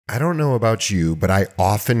I don't know about you, but I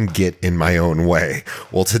often get in my own way.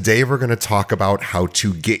 Well, today we're going to talk about how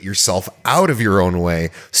to get yourself out of your own way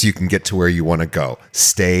so you can get to where you want to go.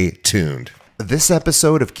 Stay tuned. This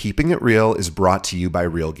episode of Keeping It Real is brought to you by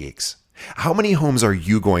Real Geeks. How many homes are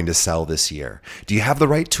you going to sell this year? Do you have the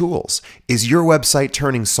right tools? Is your website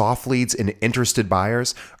turning soft leads into interested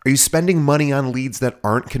buyers? Are you spending money on leads that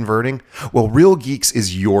aren't converting? Well, Real Geeks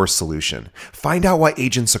is your solution. Find out why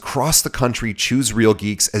agents across the country choose Real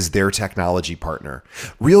Geeks as their technology partner.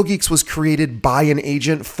 Real Geeks was created by an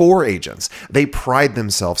agent for agents. They pride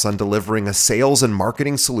themselves on delivering a sales and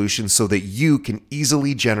marketing solution so that you can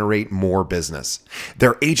easily generate more business.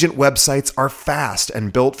 Their agent websites are fast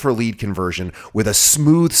and built for lead conversion with a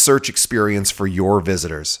smooth search experience for your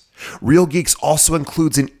visitors. Real Geeks also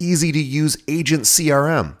includes an easy-to-use agent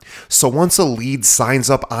CRM. So once a lead signs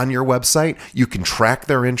up on your website, you can track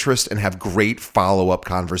their interest and have great follow-up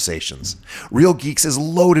conversations. Real Geeks is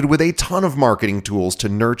loaded with a ton of marketing tools to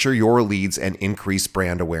nurture your leads and increase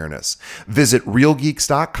brand awareness. Visit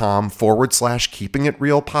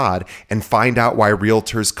realgeeks.com/keepingitrealpod and find out why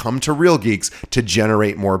realtors come to Real Geeks to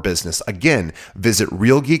generate more business. Again, visit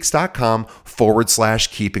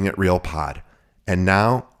realgeeks.com/keepingitrealpod. And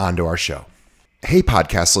now, onto our show. Hey,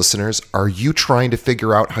 podcast listeners, are you trying to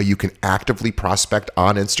figure out how you can actively prospect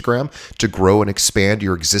on Instagram to grow and expand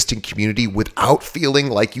your existing community without feeling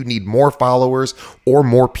like you need more followers or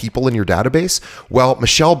more people in your database? Well,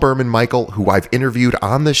 Michelle Berman-Michael, who I've interviewed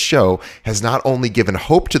on this show, has not only given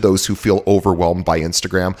hope to those who feel overwhelmed by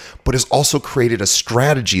Instagram, but has also created a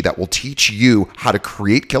strategy that will teach you how to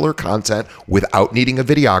create killer content without needing a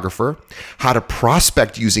videographer, how to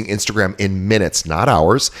prospect using Instagram in minutes, not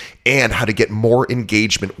hours, and how to get more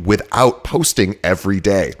engagement without posting every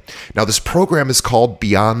day. Now, this program is called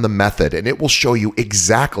Beyond the Method, and it will show you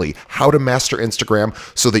exactly how to master Instagram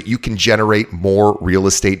so that you can generate more real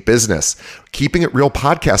estate business. Keeping It Real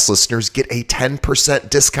podcast listeners get a 10%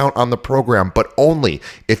 discount on the program, but only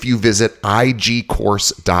if you visit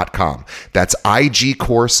igcourse.com. That's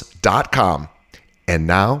igcourse.com. And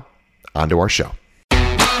now, onto our show.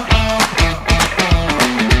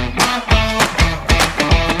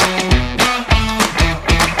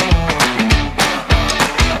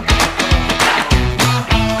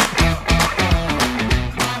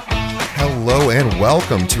 Hello and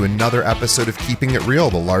welcome to another episode of Keeping It Real,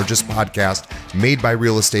 the largest podcast made by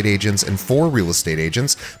real estate agents and for real estate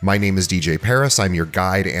agents. My name is DJ Paris. I'm your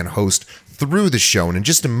guide and host through the show. And in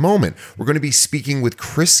just a moment, we're going to be speaking with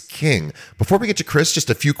Chris King. Before we get to Chris, just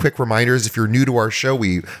a few quick reminders. If you're new to our show,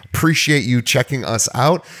 we appreciate you checking us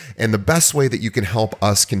out. And the best way that you can help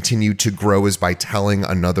us continue to grow is by telling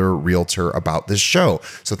another realtor about this show.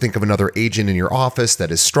 So think of another agent in your office that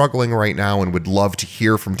is struggling right now and would love to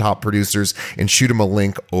hear from top producers, and shoot them a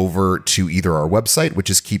link over to either our website, which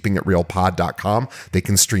is keepingitrealpod.com. They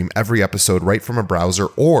can stream every episode right from a browser,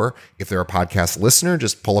 or if they're a podcast listener,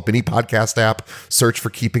 just pull up any podcast app, search for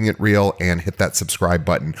Keeping It Real, and hit that subscribe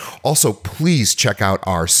button. Also, please check out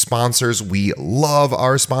our sponsors. We love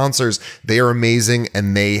our sponsors. They are amazing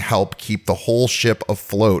and they help keep the whole ship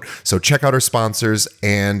afloat. So check out our sponsors,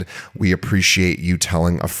 and we appreciate you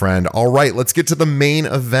telling a friend. All right, let's get to the main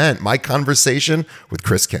event, my conversation with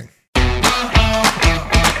Chris King.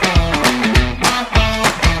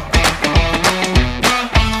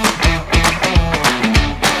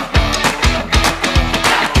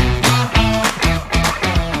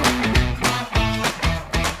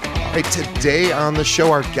 All right, today on the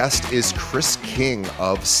show, our guest is Chris King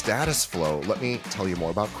of Status Flow. Let me tell you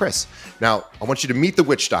more about Chris. Now, I want you to meet the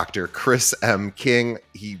witch doctor, Chris M. King.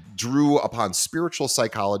 He drew upon spiritual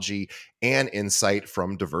psychology and insight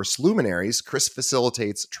from diverse luminaries. Chris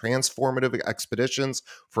facilitates transformative expeditions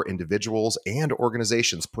for individuals and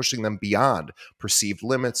organizations, pushing them beyond perceived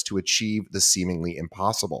limits to achieve the seemingly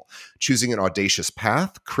impossible. Choosing an audacious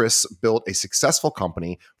path, Chris built a successful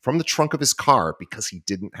company from the trunk of his car because he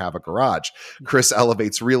didn't have a garage. Chris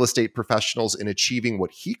elevates real estate professionals in achieving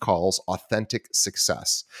what he calls authentic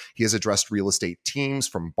success. He has addressed real estate teams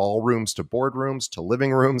from ballrooms to boardrooms to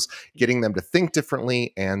living rooms, getting them to think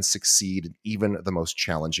differently and succeed in even the most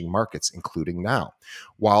challenging markets, including now.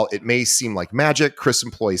 While it may seem like magic, Chris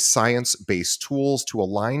employs science-based tools to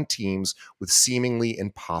align teams with seemingly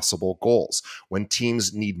impossible goals. When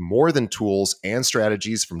teams need more than tools and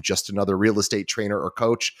strategies from just another real estate trainer or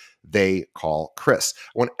coach, they call Chris.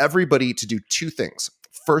 I want everybody to do two things.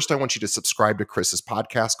 first, I want you to subscribe to Chris's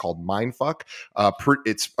podcast called Mindfuck.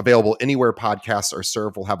 It's available anywhere podcasts are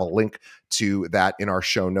served. We'll have a link to that in our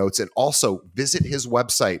show notes. And also visit his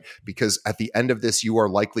website, because at the end of this, you are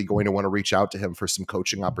likely going to want to reach out to him for some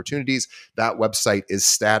coaching opportunities. That website is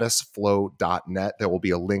statusflow.net. There will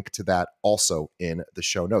be a link to that also in the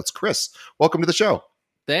show notes. Chris, welcome to the show.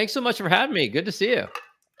 Thanks so much for having me. Good to see you.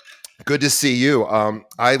 Good to see you.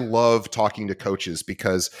 I love talking to coaches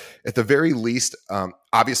because at the very least,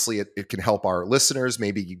 obviously it can help our listeners.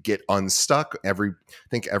 Maybe you get unstuck. I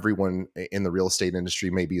think everyone in the real estate industry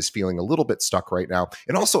maybe is feeling a little bit stuck right now.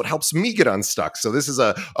 And also it helps me get unstuck. So this is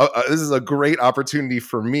a great opportunity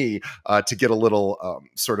for me to get a little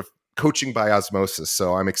sort of coaching by osmosis.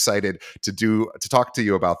 So I'm excited to talk to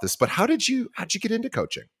you about this. But how'd you get into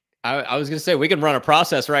coaching? I was going to say, we can run a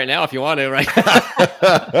process right now if you want to, right?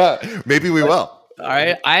 Maybe we will. All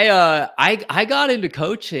right. I got into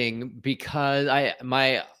coaching because I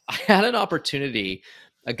had an opportunity.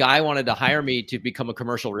 A guy wanted to hire me to become a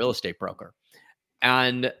commercial real estate broker.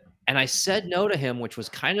 And I said no to him, which was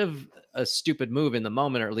kind of a stupid move in the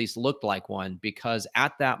moment, or at least looked like one, because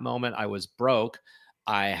at that moment I was broke.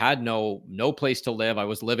 I had no place to live. I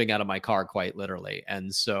was living out of my car, quite literally.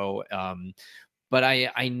 And so, but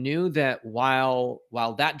I knew that while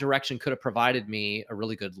that direction could have provided me a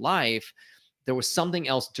really good life, there was something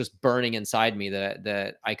else just burning inside me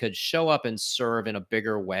that I could show up and serve in a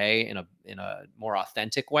bigger way, in a more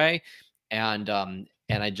authentic way. And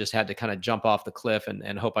I just had to kind of jump off the cliff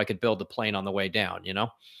and hope I could build the plane on the way down, you know?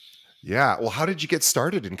 Yeah. Well, how did you get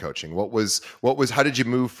started in coaching? How did you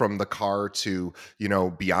move from the car to,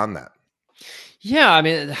 beyond that? Yeah, I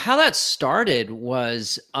mean, how that started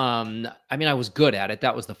was, I was good at it.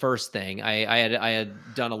 That was the first thing. I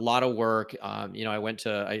had done a lot of work. I went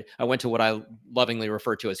to what I lovingly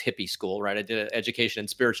refer to as hippie school, right? I did education in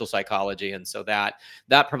spiritual psychology, and so that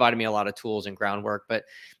provided me a lot of tools and groundwork. But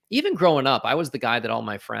even growing up, I was the guy that all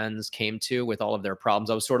my friends came to with all of their problems.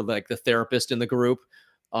 I was sort of like the therapist in the group,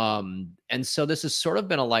 and so this has sort of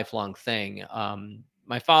been a lifelong thing.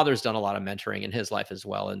 My father's done a lot of mentoring in his life as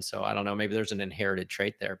well. And so I don't know, maybe there's an inherited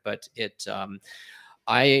trait there, but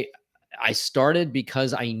I started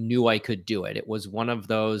because I knew I could do it. It was one of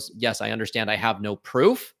those, yes, I understand I have no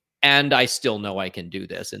proof and I still know I can do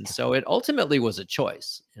this. And so it ultimately was a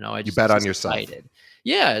choice. I just bet on yourself. Excited.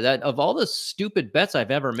 Yeah. That of all the stupid bets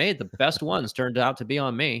I've ever made, the best ones turned out to be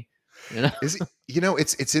on me.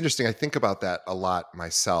 It's interesting. I think about that a lot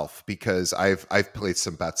myself because I've played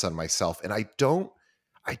some bets on myself, and I don't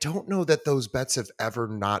know that those bets have ever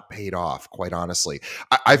not paid off, quite honestly.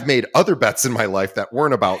 I've made other bets in my life that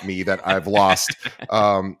weren't about me that I've lost,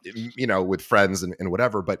 with friends and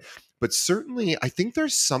whatever. But certainly I think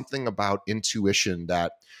there's something about intuition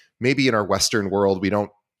that maybe in our Western world, we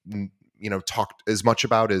don't, talk as much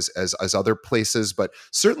about as other places, but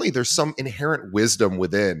certainly there's some inherent wisdom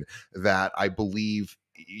within that I believe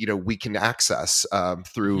we can access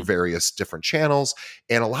through various different channels.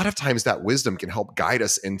 And a lot of times that wisdom can help guide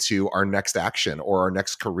us into our next action or our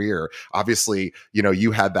next career. Obviously,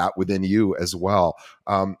 you had that within you as well.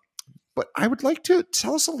 But I would like to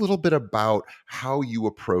tell us a little bit about how you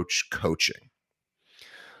approach coaching.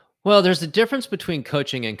 Well, there's a difference between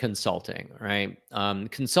coaching and consulting, right?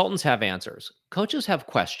 Consultants have answers. Coaches have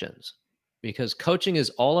questions. Because coaching is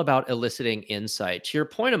all about eliciting insight. To your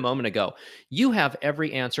point a moment ago, you have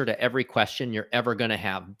every answer to every question you're ever going to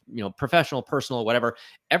have, professional, personal, whatever.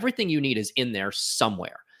 Everything you need is in there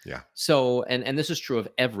somewhere. Yeah. So, and this is true of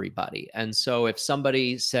everybody. And so if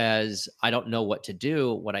somebody says, I don't know what to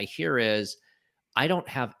do, what I hear is, I don't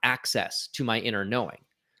have access to my inner knowing.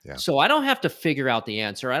 Yeah. So I don't have to figure out the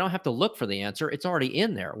answer. I don't have to look for the answer. It's already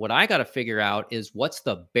in there. What I got to figure out is what's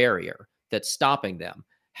the barrier that's stopping them.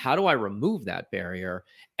 How do I remove that barrier?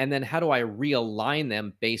 And then how do I realign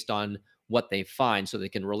them based on what they find so they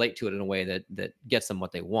can relate to it in a way that gets them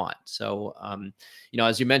what they want? So,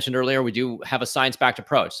 as you mentioned earlier, we do have a science-backed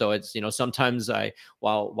approach. So it's, sometimes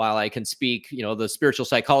while I can speak, the spiritual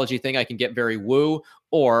psychology thing, I can get very woo,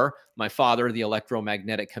 or my father, the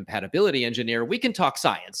electromagnetic compatibility engineer, we can talk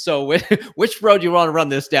science. So which road you want to run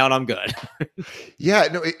this down, I'm good. Yeah,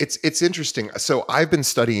 no, it's interesting. So I've been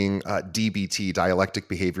studying DBT, dialectic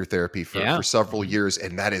behavior therapy, for several years,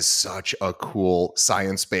 and that is such a cool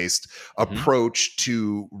science-based approach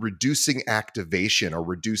to reducing activation or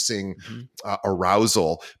reducing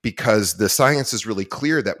arousal, because the science is really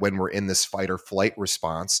clear that when we're in this fight or flight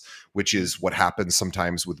response, which is what happens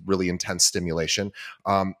sometimes with really intense stimulation,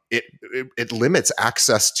 It limits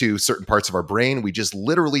access to certain parts of our brain. We just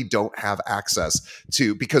literally don't have access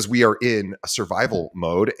to, because we are in a survival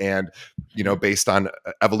mode. And based on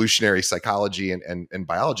evolutionary psychology and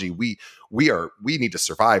biology, we need to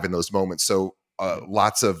survive in those moments. So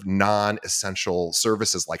lots of non-essential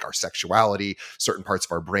services like our sexuality, certain parts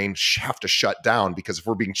of our brain have to shut down, because if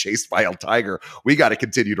we're being chased by a tiger, we got to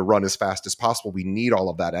continue to run as fast as possible. We need all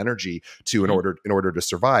of that energy in order to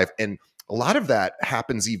survive. And a lot of that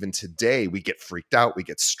happens even today. We get freaked out, we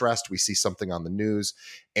get stressed, we see something on the news,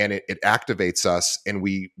 and it activates us, and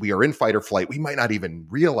we are in fight or flight. We might not even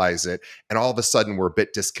realize it, and all of a sudden we're a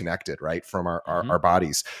bit disconnected, right, from our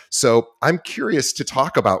bodies. So I'm curious to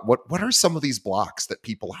talk about what are some of these blocks that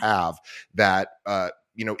people have that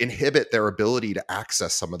inhibit their ability to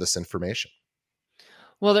access some of this information.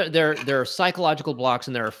 Well, there are psychological blocks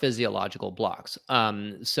and there are physiological blocks.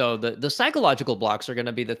 So the psychological blocks are going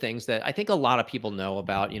to be the things that I think a lot of people know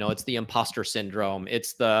about. It's the imposter syndrome.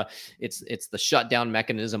 It's the shutdown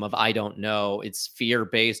mechanism of I don't know. It's fear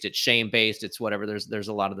based. It's shame based. It's whatever. There's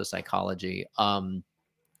a lot of the psychology.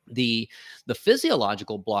 The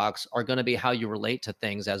physiological blocks are going to be how you relate to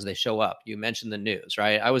things as they show up. You mentioned the news,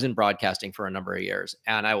 right? I was in broadcasting for a number of years,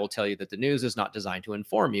 and I will tell you that the news is not designed to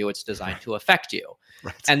inform you, it's designed to affect you.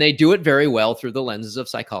 Right. And they do it very well through the lenses of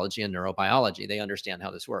psychology and neurobiology. They understand how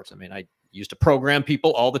this works. I mean, I used to program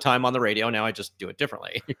people all the time on the radio. Now I just do it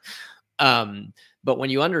differently. But when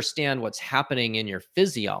you understand what's happening in your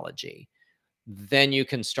physiology, then you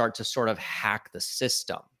can start to sort of hack the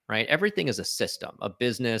system. Right? Everything is a system. A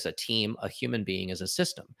business, a team, a human being is a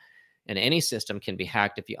system. And any system can be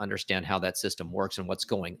hacked if you understand how that system works and what's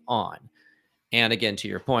going on. And again, to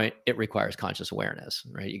your point, it requires conscious awareness,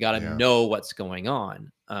 right? You got to know what's going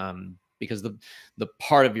on. Because the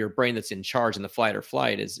part of your brain that's in charge in the flight or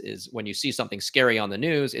flight is when you see something scary on the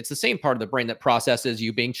news, it's the same part of the brain that processes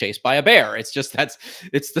you being chased by a bear. It's just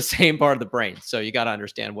it's the same part of the brain. So you got to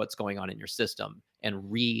understand what's going on in your system and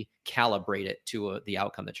recalibrate it to the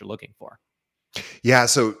outcome that you're looking for. Yeah.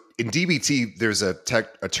 So in DBT, there's a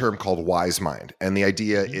term called wise mind. And the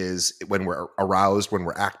idea is when we're aroused, when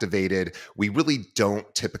we're activated, we really don't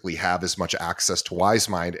typically have as much access to wise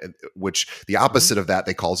mind, which the opposite of that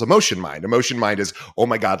they call is emotion mind. Emotion mind is, oh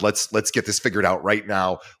my God, let's get this figured out right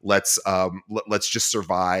now. Let's just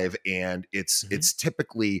survive. And it's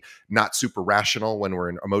typically not super rational. When we're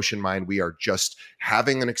in emotion mind, we are just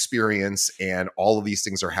having an experience and all of these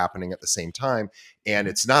things are happening at the same time. And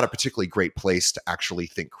it's not a particularly great place to actually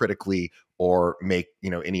think critically or make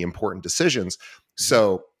any important decisions.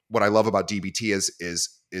 So what I love about DBT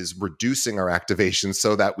is reducing our activation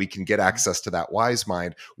so that we can get access to that wise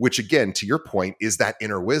mind, which again, to your point, is that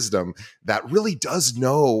inner wisdom that really does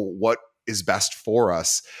know what is best for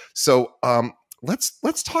us. So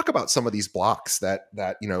let's talk about some of these blocks that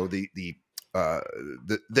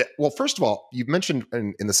well, first of all, you've mentioned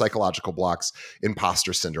in the psychological blocks,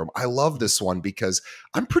 imposter syndrome. I love this one because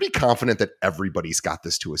I'm pretty confident that everybody's got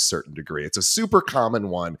this to a certain degree. It's a super common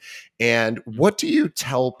one. And what do you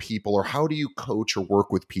tell people, or how do you coach or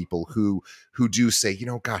work with people who do say,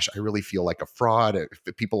 gosh, I really feel like a fraud.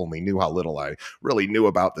 If people only knew how little I really knew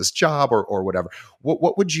about this job or whatever,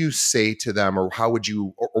 what would you say to them, or how would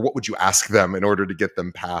you, or what would you ask them in order to get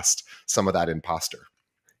them past some of that imposter?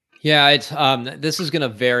 Yeah, it's this is going to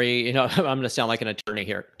vary. I'm going to sound like an attorney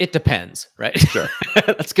here. It depends, right? Sure.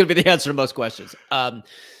 That's going to be the answer to most questions.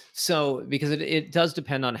 So because it does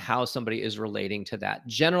depend on how somebody is relating to that.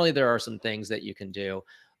 Generally, there are some things that you can do.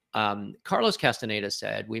 Carlos Castaneda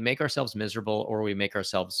said, "We make ourselves miserable or we make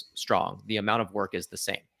ourselves strong. The amount of work is the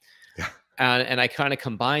same." Yeah. And I kind of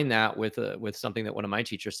combine that with something that one of my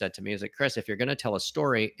teachers said to me, is like, Chris, if you're going to tell a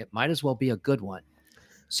story, it might as well be a good one.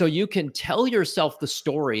 So you can tell yourself the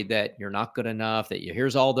story that you're not good enough,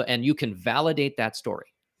 that and you can validate that story.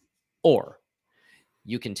 Or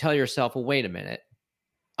you can tell yourself, well, wait a minute,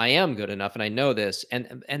 I am good enough and I know this.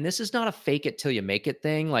 And this is not a fake it till you make it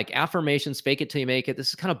thing. Like affirmations, fake it till you make it. This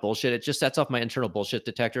is kind of bullshit. It just sets off my internal bullshit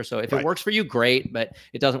detector. So if it works for you, great, but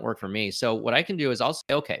it doesn't work for me. So what I can do is I'll say,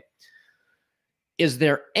 okay, is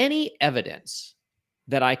there any evidence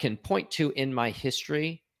that I can point to in my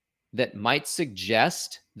history that might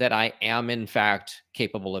suggest that I am in fact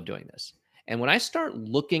capable of doing this? And when I start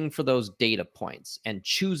looking for those data points and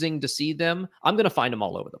choosing to see them, I'm going to find them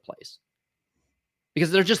all over the place because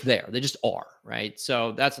they're just there. They just are, right?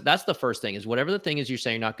 So that's the first thing, is whatever the thing is you're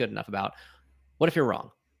saying you're not good enough about, what if you're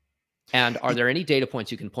wrong? And are there any data points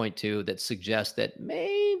you can point to that suggest that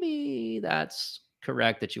maybe that's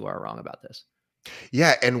correct, that you are wrong about this?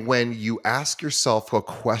 Yeah, and when you ask yourself a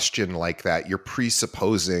question like that, you're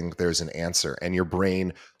presupposing there's an answer and your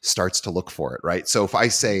brain starts to look for it, right? So if I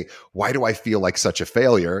say, why do I feel like such a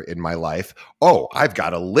failure in my life? Oh, I've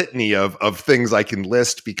got a litany of things I can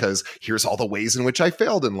list because here's all the ways in which I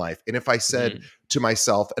failed in life. And if I said Mhm. to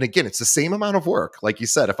myself, and again, it's the same amount of work, like you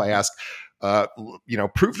said, if I Mhm. ask,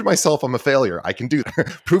 prove to myself I'm a failure, I can do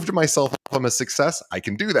that. Prove to myself I'm a success, I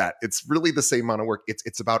can do that. It's really the same amount of work.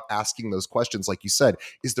 It's about asking those questions, like you said.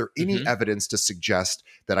 Is there any Mhm. evidence to suggest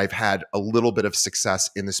that I've had a little bit of success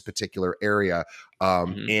in this particular area?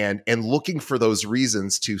 Mhm. And looking for those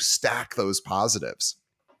reasons to stack those positives.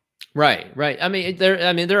 Right, right. I mean,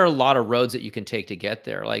 there are a lot of roads that you can take to get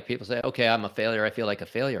there. Like people say, "Okay, I'm a failure. I feel like a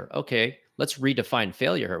failure." Okay, let's redefine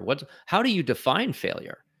failure here. How do you define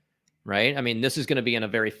failure? Right? I mean, this is going to be in a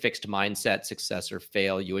very fixed mindset, success or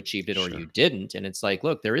fail. You achieved it or you Sure. didn't, and it's like,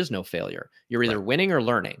 look, there is no failure. You're either Right. winning or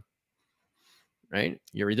learning, right?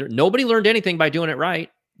 You're either nobody learned anything by doing it right.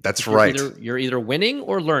 That's You're right. either winning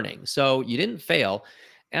or learning. So you didn't fail.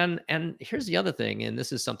 And here's the other thing, and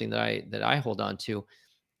this is something that I hold on to.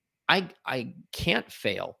 I can't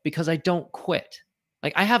fail because I don't quit.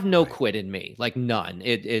 Like I have no Right. quit in me, like none.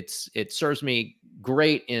 It serves me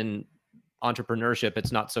great in entrepreneurship.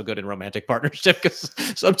 It's not so good in romantic partnership because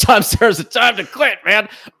sometimes there's a time to quit, man.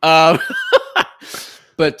 Um,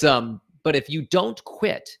 but if you don't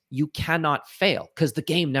quit, you cannot fail because the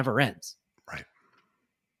game never ends. Right.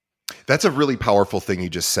 That's a really powerful thing you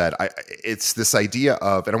just said. It's this idea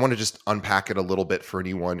of, and I want to just unpack it a little bit for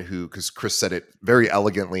anyone who, because Chris said it very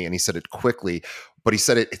elegantly and he said it quickly, but he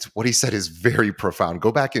said it, it's what he said is very profound.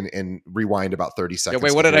 Go back and rewind about 30 Yeah, wait,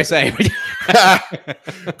 seconds what to did I hear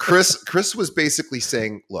say? Chris was basically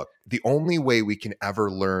saying, look, the only way we can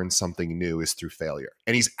ever learn something new is through failure.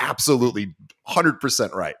 And he's absolutely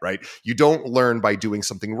 100% right, right? You don't learn by doing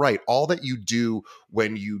something right. All that you do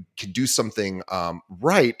when you can do something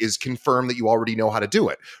right is confirm that you already know how to do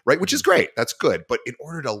it, right? Which is Mhm. great. That's good. But in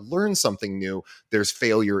order to learn something new, there's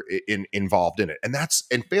failure involved in it.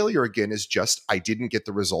 And failure again is just, I didn't get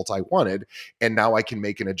the result I wanted. And now I can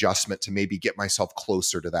make an adjustment to maybe get myself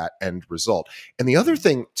closer to that end result. And the other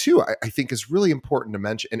thing, too, I think is really important to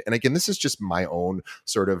mention, and again, this is just my own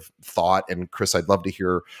sort of thought. And Chris, I'd love to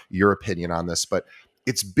hear your opinion on this, but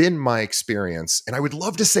it's been my experience, and I would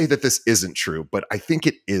love to say that this isn't true, but I think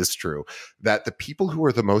it is true, that the people who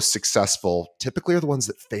are the most successful typically are the ones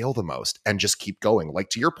that fail the most and just keep going. Like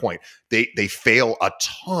to your point, they fail a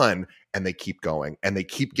ton and they keep going and they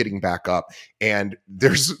keep getting back up. And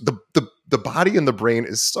there's the body and the brain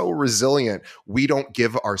is so resilient. We don't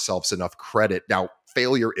give ourselves enough credit. Now,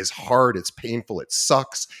 failure is hard, it's painful, it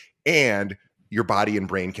sucks, and your body and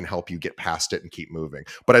brain can help you get past it and keep moving.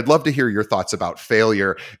 But I'd love to hear your thoughts about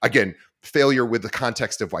failure. Again, failure with the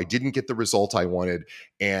context of I didn't get the result I wanted,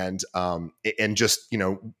 and just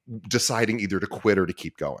deciding either to quit or to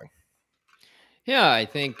keep going. Yeah, I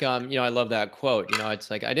think I love that quote. It's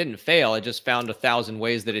like I didn't fail; I just found 1,000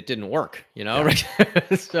 ways that it didn't work. Yeah, Right?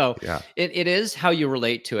 So yeah, it is how you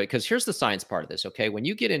relate to it. Because here's the science part of this. Okay, when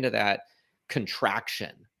you get into that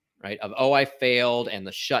contraction, right, of oh I failed and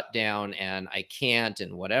the shutdown and I can't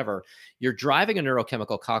and whatever, you're driving a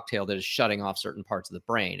neurochemical cocktail that is shutting off certain parts of the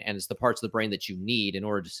brain, and it's the parts of the brain that you need in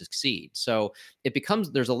order to succeed. So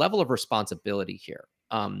there's a level of responsibility here.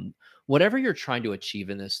 Whatever you're trying to achieve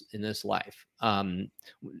in this life,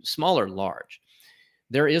 small or large,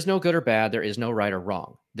 there is no good or bad, there is no right or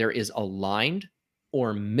wrong. There is aligned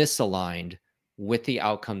or misaligned with the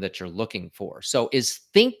outcome that you're looking for. So is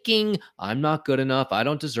thinking I'm not good enough, I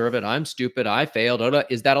don't deserve it, I'm stupid, I failed,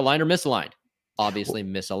 is that aligned or misaligned? well, Obviously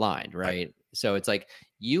misaligned, right. right? So it's like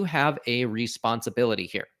you have a responsibility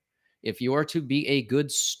here. If you are to be a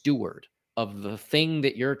good steward of the thing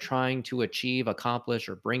that you're trying to achieve, accomplish,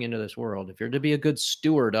 or bring into this world, if you're to be a good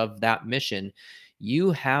steward of that mission,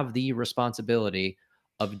 you have the responsibility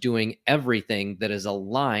of doing everything that is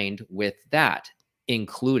aligned with that,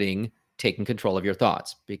 including taking control of your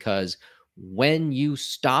thoughts. Because when you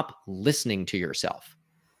stop listening to yourself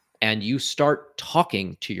and you start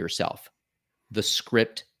talking to yourself, the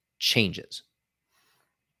script changes.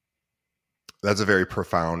 That's a very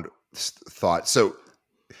profound thought. So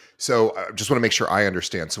I just want to make sure I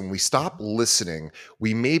understand. So when we stop listening,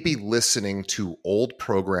 we may be listening to old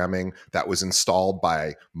programming that was installed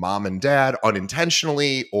by mom and dad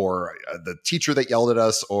unintentionally, or the teacher that yelled at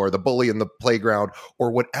us, or the bully in the playground,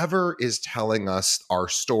 or whatever is telling us our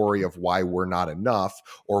story of why we're not enough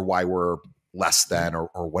or why we're less than,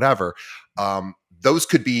 or whatever. those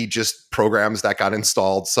could be just programs that got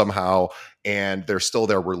installed somehow and they're still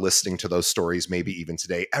there. We're listening to those stories, maybe even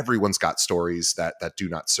today. Everyone's got stories that do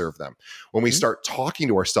not serve them. When we start talking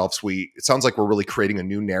to ourselves, it sounds like we're really creating a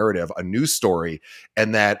new narrative, a new story,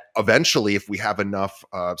 and that eventually, if we have enough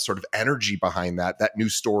sort of energy behind that, that new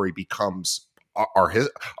story becomes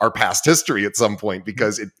our past history at some point,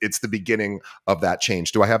 because it's the beginning of that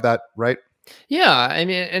change. Do I have that right? Yeah, I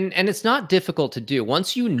mean, and it's not difficult to do.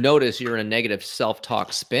 Once you notice you're in a negative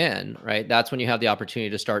self-talk spin, right? That's when you have the opportunity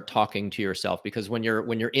to start talking to yourself, because when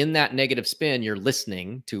you're in that negative spin, you're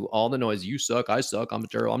listening to all the noise. You suck, I suck, I'm a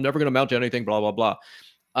terrible, I'm never going to amount to anything, blah blah blah.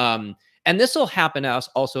 And this will happen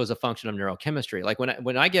also as a function of neurochemistry. Like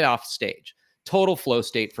when I get off stage, total flow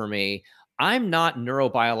state for me, I'm not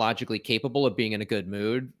neurobiologically capable of being in a good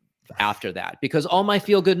mood after that, because all my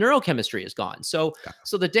feel good neurochemistry is gone. So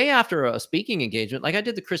the day after a speaking engagement, like I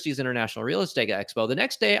did the Christie's International Real Estate Expo, the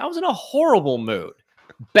next day I was in a horrible mood.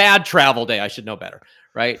 Bad travel day. I should know better,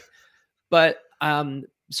 right? But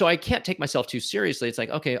so I can't take myself too seriously. It's like,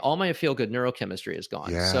 okay, all my feel good neurochemistry is gone.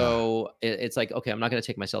 Yeah. So it's like, okay, I'm not going to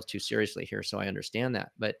take myself too seriously here. So I understand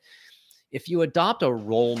that. But if you adopt a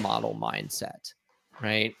role model mindset,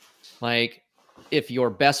 right? Like if your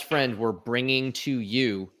best friend were bringing to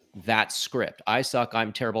you that script, I suck,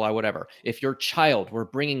 I'm terrible, I whatever. If your child were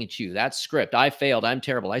bringing it to you, that script, I failed, I'm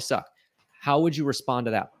terrible, I suck. How would you respond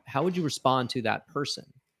to that? How would you respond to that person?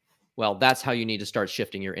 Well, that's how you need to start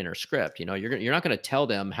shifting your inner script. You know, you're not going to tell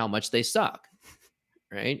them how much they suck,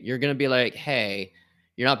 right? You're going to be like, hey,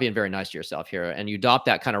 you're not being very nice to yourself here. And you adopt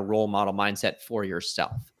that kind of role model mindset for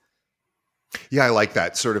yourself. Yeah, I like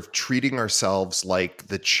that. Sort of treating ourselves like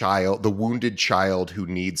the wounded child who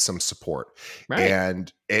needs some support, Right.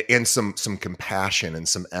 and some compassion and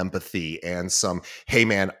some empathy and some, hey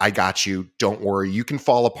man, I got you. Don't worry. You can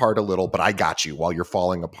fall apart a little, but I got you while you're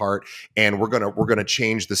falling apart. And we're going to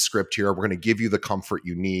change the script here. We're going to give you the comfort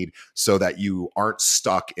you need so that you aren't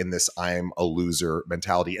stuck in this I'm a loser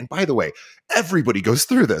mentality. And by the way, everybody goes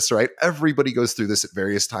through this, right? Everybody goes through this at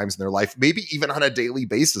various times in their life, maybe even on a daily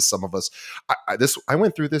basis. Some of us, I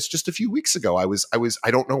went through this just a few weeks ago.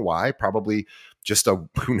 I don't know why, probably just a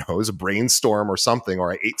brainstorm or something,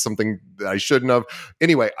 or I ate something that I shouldn't have.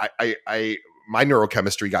 Anyway, my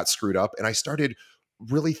neurochemistry got screwed up, and I started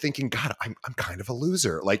really thinking, God, I'm kind of a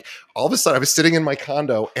loser. Like all of a sudden I was sitting in my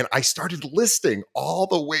condo and I started listing all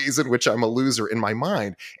the ways in which I'm a loser in my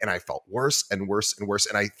mind. And I felt worse and worse and worse.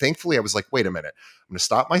 And thankfully I was like, wait a minute, I'm going to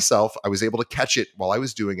stop myself. I was able to catch it while I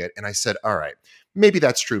was doing it. And I said, all right, maybe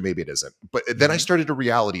that's true. Maybe it isn't. But then I started to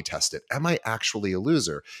reality test it. Am I actually a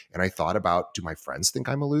loser? And I thought about, do my friends think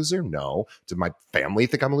I'm a loser? No. Do my family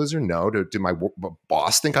think I'm a loser? No. Do my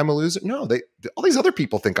boss think I'm a loser? No. All these other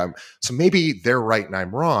people think so maybe they're right and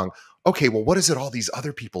I'm wrong. Okay, well, what is it all these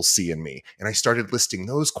other people see in me? And I started listing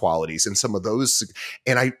those qualities and some of those,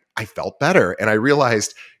 and I felt better. And I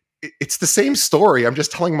realized it's the same story. I'm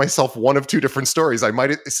just telling myself one of two different stories.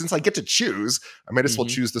 Since I get to choose, I might as well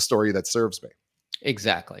choose the story that serves me.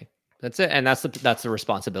 Exactly. That's it. And that's the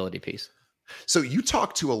responsibility piece. So you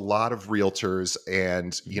talk to a lot of realtors,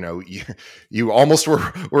 and you almost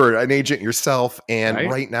were an agent yourself.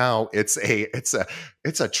 And right now it's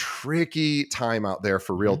a tricky time out there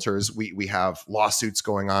for realtors. We have lawsuits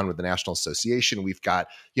going on with the National Association. We've got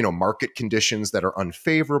market conditions that are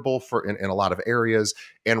unfavorable in a lot of areas,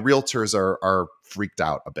 and realtors are freaked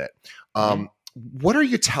out a bit. What are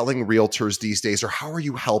you telling realtors these days, or how are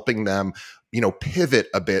you helping them, pivot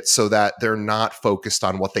a bit so that they're not focused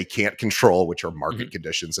on what they can't control, which are market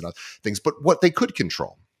conditions and other things, but what they could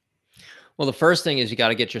control? Well, the first thing is you got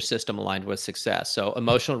to get your system aligned with success. So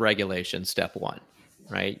emotional regulation, step one,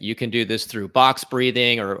 right? You can do this through box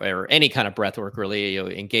breathing or any kind of breath work, really. You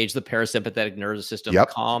engage the parasympathetic nervous system,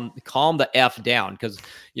 calm the F down, because,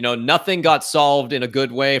 nothing got solved in a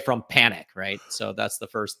good way from panic, right? So that's the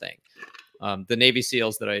first thing. The Navy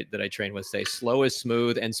SEALs that I train with say slow is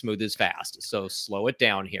smooth and smooth is fast. So slow it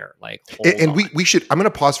down here. Like, we should, I'm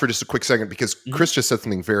going to pause for just a quick second, because Chris just said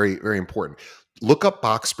something very, very important. Look up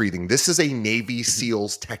box breathing. This is a Navy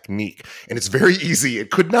SEALs technique, and it's very easy. It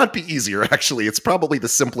could not be easier, actually. It's probably the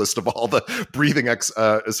simplest of all the breathing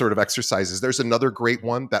sort of exercises. There's another great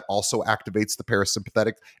one that also activates the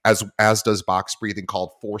parasympathetic, as does box breathing,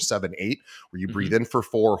 called 4-7-8, where you breathe in for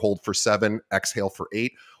 4, hold for 7, exhale for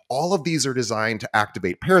 8. All of these are designed to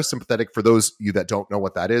activate parasympathetic. For those of you that don't know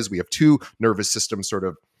what that is, we have two nervous systems sort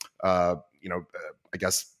of,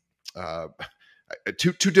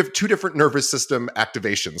 two different nervous system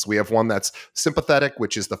activations. We have one that's sympathetic,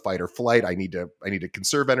 which is the fight or flight. I need to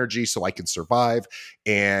conserve energy so I can survive.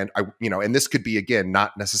 And and this could be, again,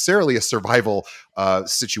 not necessarily a survival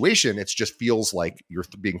situation. It just feels like you're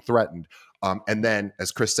being threatened. And then,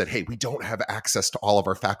 as Chris said, hey, we don't have access to all of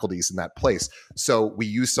our faculties in that place. So we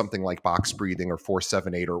use something like box breathing or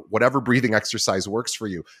 4-7-8 or whatever breathing exercise works for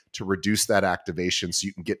you to reduce that activation so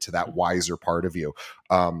you can get to that wiser part of you.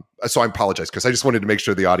 So I apologize, Chris. I just wanted to make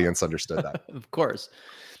sure the audience understood that. Of course.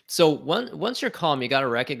 So once you're calm, you got to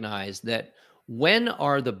recognize that when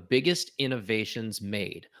are the biggest innovations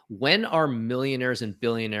made? When are millionaires and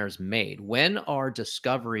billionaires made? When are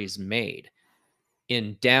discoveries made?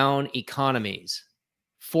 In down economies.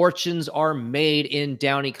 Fortunes are made in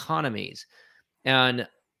down economies. And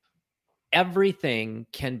everything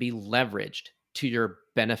can be leveraged to your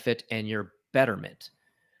benefit and your betterment.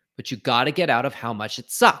 But you got to get out of how much it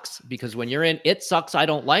sucks. Because when you're in, it sucks, I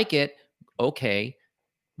don't like it. Okay.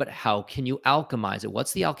 But how can you alchemize it?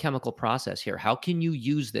 What's the alchemical process here? How can you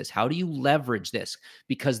use this? How do you leverage this?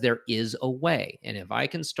 Because there is a way. And if I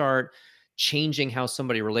can start changing how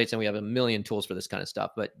somebody relates, and we have a million tools for this kind of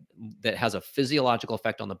stuff, but that has a physiological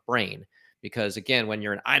effect on the brain. Because again, when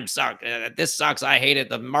you're I'm suck, this sucks, I hate it,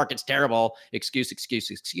 the market's terrible, excuse,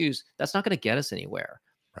 that's not going to get us anywhere.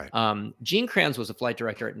 Right. Gene Kranz was a flight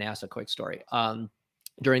director at NASA, quick story,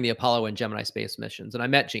 during the Apollo and Gemini space missions. And I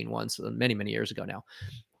met Gene once many, many years ago now.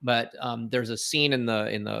 But there's a scene in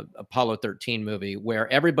the Apollo 13 movie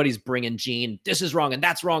where everybody's bringing Gene, this is wrong and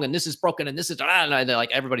that's wrong and this is broken and this is, and they're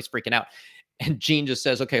like, everybody's freaking out. And Gene just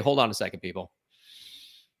says, okay, hold on a second, people.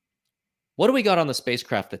 What do we got on the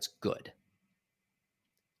spacecraft that's good?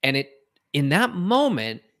 And in that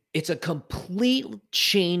moment, it's a complete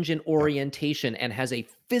change in orientation and has a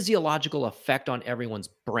physiological effect on everyone's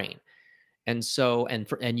brain. And so,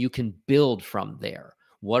 and you can build from there.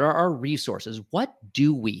 What are our resources? What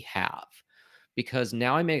do we have? Because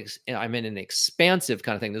now I'm in an expansive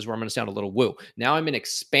kind of thing. This is where I'm going to sound a little woo. Now I'm in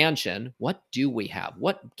expansion. What do we have?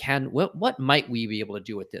 What might we be able to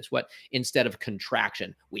do with this? What, instead of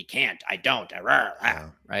contraction, we can't, I don't,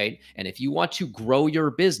 right? And if you want to grow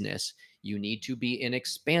your business, you need to be in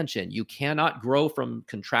expansion. You cannot grow from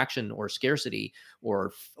contraction or scarcity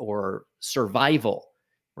or survival.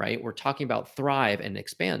 Right? We're talking about thrive and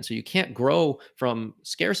expand. So you can't grow from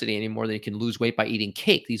scarcity any more than you can lose weight by eating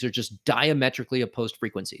cake. These are just diametrically opposed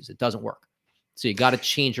frequencies. It doesn't work. So you got to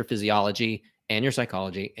change your physiology and your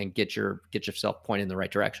psychology and get yourself pointed in the right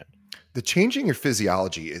direction. The changing your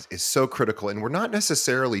physiology is so critical. And we're not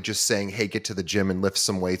necessarily just saying, hey, get to the gym and lift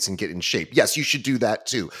some weights and get in shape. Yes, you should do that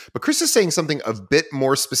too. But Chris is saying something a bit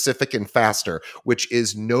more specific and faster, which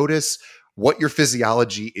is notice what your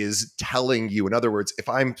physiology is telling you. In other words,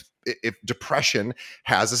 if depression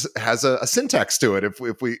has a syntax to it, if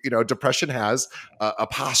we depression has a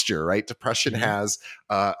posture, right? Depression has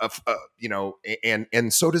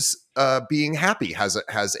and so does being happy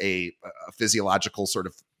has a physiological sort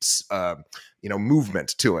of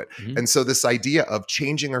movement to it. Mm-hmm. And so this idea of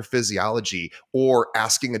changing our physiology or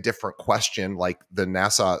asking a different question, like the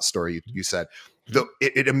NASA story you said,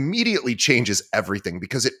 it immediately changes everything,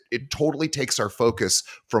 because it totally takes our focus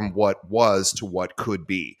from what was to what could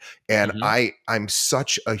be. And mm-hmm. I'm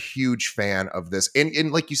such a huge fan of this.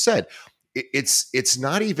 And like you said, it's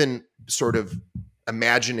not even sort of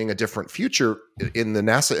imagining a different future in the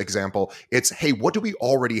NASA example. It's, hey, what do we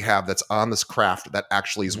already have that's on this craft that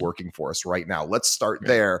actually is working for us right now? Let's start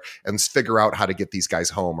there and figure out how to get these guys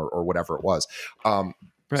home or whatever it was.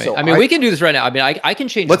 Right. So we can do this right now. I mean, I can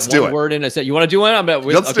change one word in a set. You want to do one?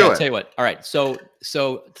 Let's do it. I'll tell you what. All right. So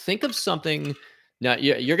think of something. Now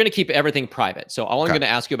you're going to keep everything private. So all I'm going to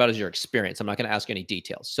ask you about is your experience. I'm not going to ask you any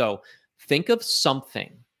details. So think of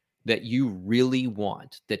something that you really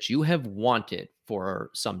want, that you have wanted for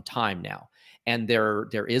some time now. And there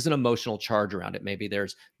is an emotional charge around it. Maybe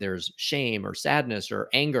there's shame or sadness or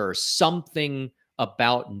anger or something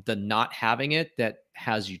about the not having it that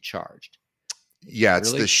has you charged. Yeah,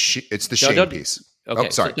 it's really? It's the shame piece. Okay,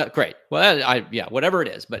 sorry. So great. Well, whatever it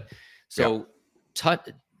is, but so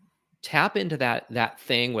tap into that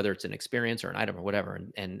thing, whether it's an experience or an item or whatever,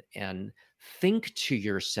 and think to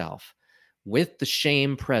yourself with the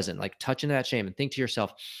shame present, like touch into that shame, and think to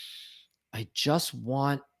yourself, I just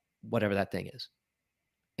want whatever that thing is,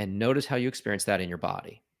 and notice how you experience that in your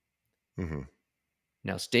body. Mm-hmm.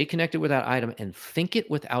 Now, stay connected with that item and think it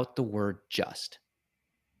without the word just.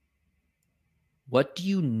 What do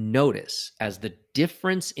you notice as the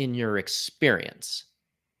difference in your experience?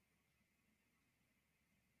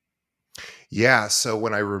 Yeah, so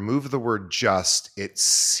when I remove the word just, it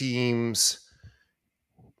seems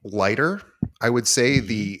lighter. I would say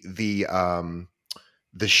Mhm.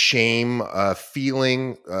 the shame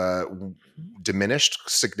feeling Mhm. diminished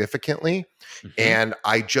significantly, Mhm. and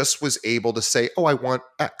I just was able to say, "Oh, I want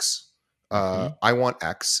X. Mhm. I want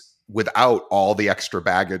X," without all the extra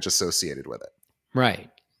baggage associated with it. Right.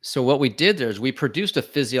 So what we did there is we produced a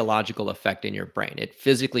physiological effect in your brain. It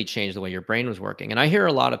physically changed the way your brain was working. And I hear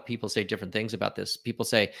a lot of people say different things about this. People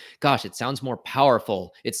say, "Gosh, it sounds more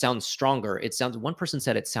powerful. It sounds stronger. It sounds." One person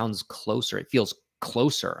said it sounds closer. It feels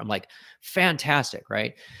closer. I'm like, fantastic,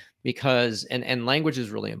 right? Because and language is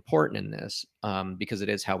really important in this because it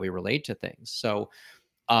is how we relate to things. So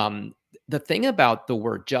um, the thing about the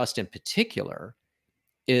word "just" in particular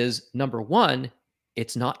is number one,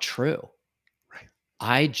 it's not true. Right.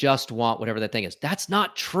 I just want whatever that thing is. That's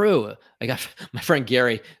not true. I got my friend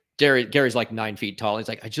Gary. Gary's like 9 feet tall. He's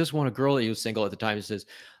like, I just want a girl. He was single at the time. He says,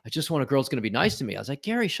 I just want a girl that's going to be nice to me. I was like,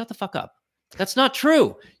 Gary, shut the fuck up. That's not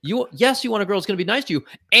true. Yes, you want a girl that's going to be nice to you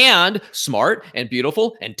and smart and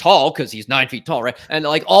beautiful and tall because he's 9 feet tall, right? And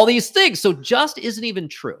like all these things. So just isn't even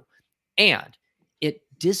true. And it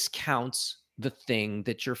discounts the thing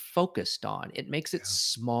that you're focused on. It makes it Yeah.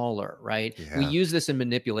 smaller, right? We Yeah. use this in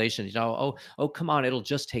manipulation. Oh, come on, it'll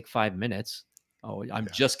just take 5 minutes. Oh, I'm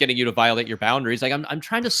Yeah. just getting you to violate your boundaries. Like I'm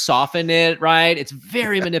trying to soften it, right? It's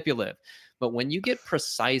very manipulative. But when you get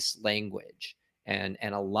precise language and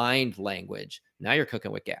aligned language, now you're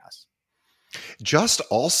cooking with gas. Just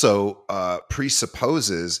also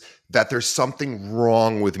presupposes that there's something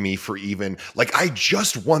wrong with me for even like I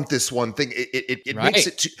just want this one thing. It makes Right.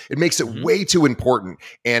 it it makes it Hmm. way too important,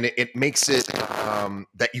 and it makes it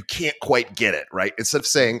that you can't quite get it right. Instead of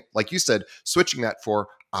saying, like you said, switching that for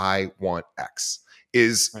 "I want X"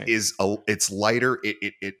 Right. is it's lighter.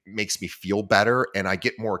 It makes me feel better, and I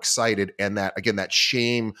get more excited. And that again, that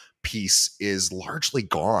shame piece is largely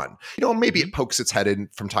gone. Maybe Hmm. it pokes its head in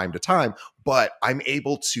from time to time, but I'm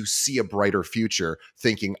able to see a brighter future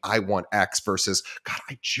thinking I want X versus, God,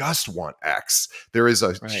 I just want X. There is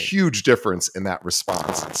a Right. huge difference in that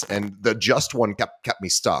response. And the just one kept me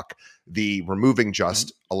stuck. The removing Mhm.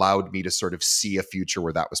 just allowed me to sort of see a future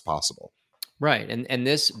where that was possible. Right. And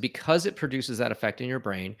this, because it produces that effect in your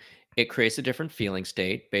brain, it creates a different feeling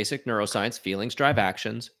state. Basic neuroscience: feelings drive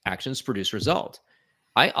actions, actions produce result.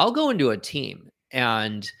 I'll go into a team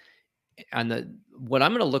and the what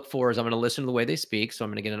I'm going to look for is I'm going to listen to the way they speak. So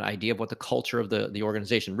I'm going to get an idea of what the culture of the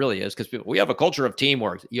organization really is. Because we have a culture of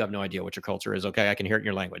teamwork. You have no idea what your culture is. Okay, I can hear it in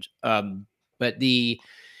your language. But the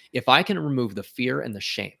if I can remove the fear and the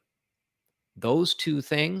shame, those two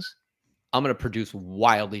things, I'm going to produce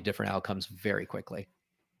wildly different outcomes very quickly.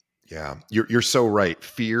 Yeah, you're so right.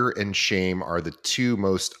 Fear and shame are the two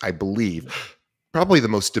most, I believe, probably the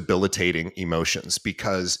most debilitating emotions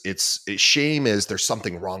because shame is there's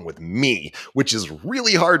something wrong with me, which is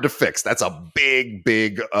really hard to fix. That's a big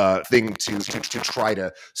thing to try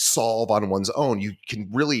to solve on one's own. You can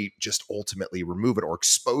really just ultimately remove it or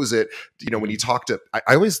expose it. When you Mhm. talk to, I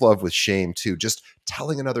always love with shame too, just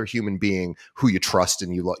telling another human being who you trust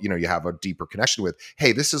and you have a deeper connection with,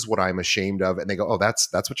 hey, this is what I'm ashamed of, and they go, oh,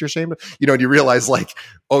 that's what you're ashamed of, and you realize like,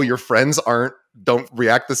 oh, your friends don't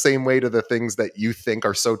react the same way to the things that you think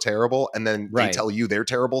are so terrible, and then they Right. tell you their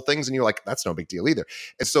terrible things and you're like, that's no big deal either.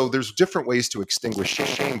 And so there's different ways to extinguish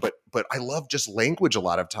shame, but I love just language a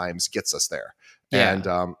lot of times gets us there. And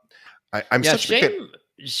Yeah. I'm Yeah. such a big fan.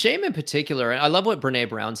 Shame in particular. And I love what Brene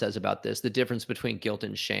Brown says about this, the difference between guilt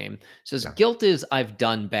and shame. Says Yeah, guilt is I've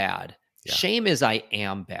done bad. yeah. Shame is I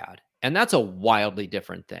am bad. And that's a wildly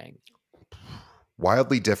different thing.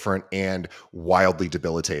 Wildly different and wildly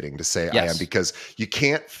debilitating to say I am, Yes. because you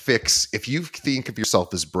can't fix if you think of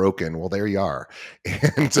yourself as broken. Well, there you are,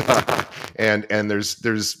 and and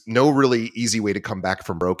there's no really easy way to come back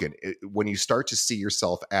from broken. When you start to see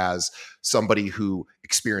yourself as somebody who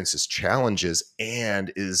experiences challenges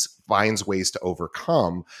and is finds ways to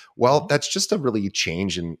overcome, well, Mhm. that's just a really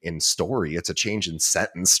change in story. It's a change in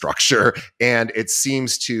sentence structure, and it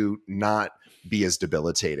seems to not be as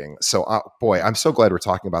debilitating. So, boy, I'm so glad we're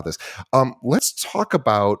talking about this. Let's talk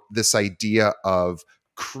about this idea of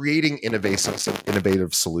creating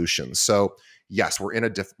innovative solutions. So, yes, we're in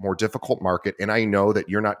a more difficult market, and I know that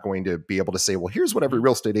you're not going to be able to say, "Well, here's what every Mhm.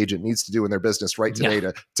 real estate agent needs to do in their business right Yeah.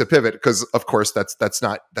 today to pivot," because, of course, that's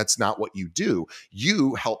not what you do.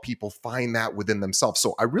 You help people find that within themselves.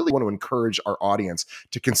 So, I really want to encourage our audience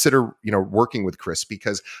to consider, working with Chris,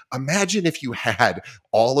 because imagine if you had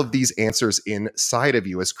all of these answers inside of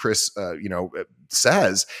you, as Chris,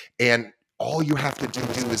 says, and all you have to do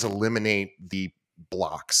is eliminate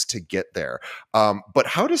blocks to get there. But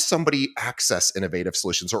how does somebody access innovative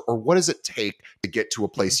solutions, or what does it take to get to a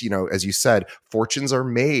place, as you said, fortunes are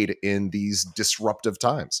made in these disruptive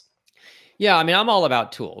times? Yeah, I mean, I'm all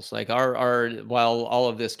about tools. Like while all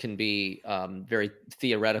of this can be very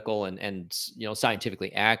theoretical and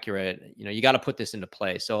scientifically accurate, you got to put this into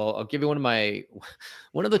play. So I'll give you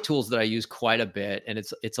one of the tools that I use quite a bit, and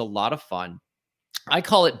it's a lot of fun. I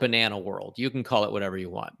call it Banana World. You can call it whatever you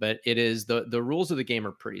want, but it is the rules of the game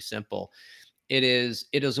are pretty simple. It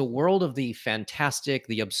is a world of the fantastic,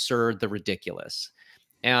 the absurd, the ridiculous.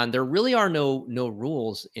 And there really are no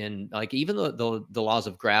rules in, like, even the laws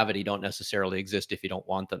of gravity don't necessarily exist if you don't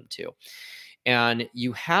want them to. And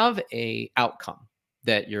you have a outcome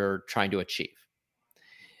that you're trying to achieve.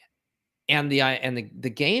 And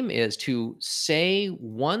the game is to say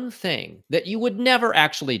one thing that you would never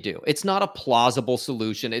actually do. It's not a plausible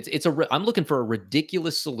solution. I'm looking for a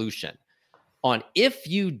ridiculous solution on, if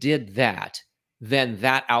you did that, then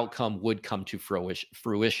that outcome would come to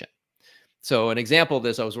fruition. So an example of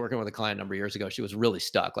this, I was working with a client a number of years ago. She was really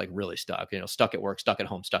stuck, like really stuck, stuck at work, stuck at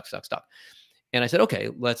home, stuck. And I said, okay,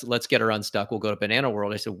 let's get her unstuck. We'll go to Banana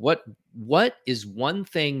World. I said, what is one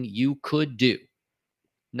thing you could do?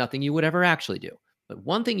 Nothing you would ever actually do, but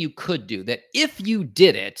one thing you could do that if you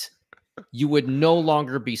did it, you would no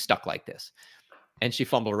longer be stuck like this. And she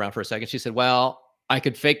fumbled around for a second. She said, well, I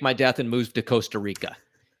could fake my death and move to Costa Rica.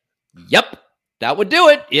 Yep, that would do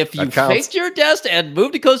it. If you faked your death and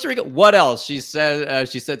moved to Costa Rica, what else? She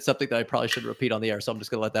said something that I probably shouldn't repeat on the air, so I'm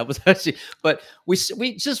just going to let that was. But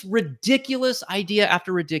we just ridiculous idea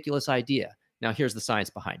after ridiculous idea. Now here's the science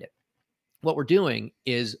behind it. What we're doing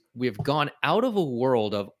is we've gone out of a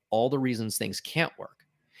world of all the reasons things can't work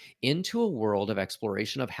into a world of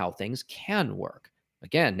exploration of how things can work.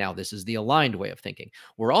 Again, now this is the aligned way of thinking.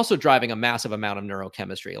 We're also driving a massive amount of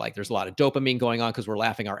neurochemistry. Like, there's a lot of dopamine going on because we're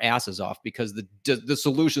laughing our asses off because the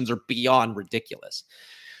solutions are beyond ridiculous.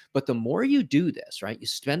 But the more you do this, right, you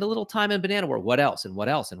spend a little time in Banana World, what else and what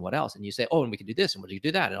else and what else? And you say, oh, and we can do this and we can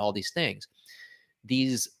do that and all these things.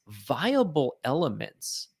 These viable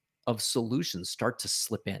elements of solutions start to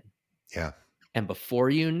slip in. Yeah. And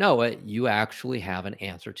before you know it, you actually have an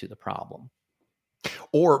answer to the problem.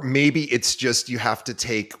 Or maybe it's just you have to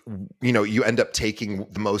take, you end up taking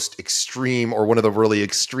the most extreme or one of the really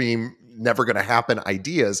extreme, never going to happen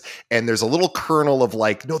ideas. And there's a little kernel of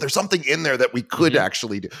like, no, there's something in there that we could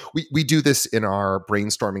actually do. We do this in our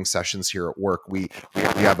brainstorming sessions here at work. We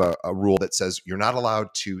have a rule that says you're not allowed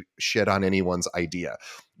to shit on anyone's idea.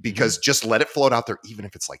 Because just let it float out there, even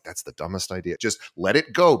if it's like, that's the dumbest idea. Just let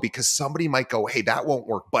it go, because somebody might go, hey, that won't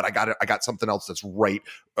work, but I got something else that's right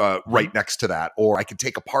next to that. Or I could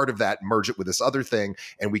take a part of that, merge it with this other thing,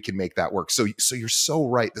 and we can make that work. So you're so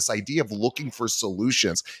right. This idea of looking for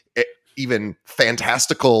solutions, even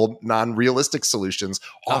fantastical, non-realistic solutions,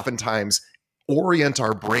 oftentimes orient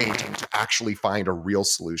our brain to actually find a real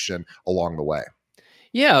solution along the way.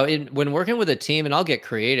 Yeah, when working with a team, and I'll get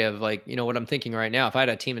creative, like, what I'm thinking right now, if I had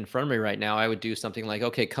a team in front of me right now, I would do something like,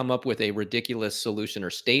 okay, come up with a ridiculous solution or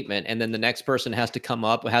statement, and then the next person has to come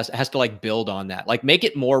up, has to like build on that, like make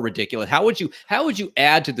it more ridiculous. How would you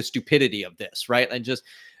add to the stupidity of this, right?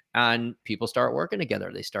 And people start working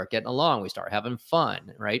together, they start getting along, we start having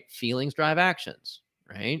fun, right? Feelings drive actions,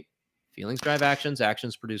 right? Feelings drive actions,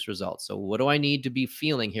 actions produce results. So what do I need to be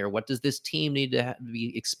feeling here? What does this team need to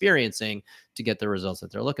be experiencing to get the results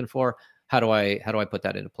that they're looking for? How do I put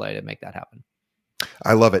that into play to make that happen?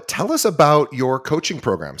 I love it. Tell us about your coaching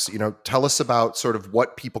programs. Tell us about sort of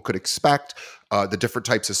what people could expect, the different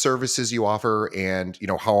types of services you offer, and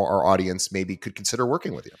how our audience maybe could consider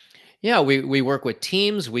working with you. Yeah, we work with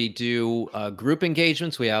teams. We do group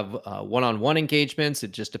engagements. We have one-on-one engagements.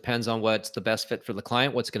 It just depends on what's the best fit for the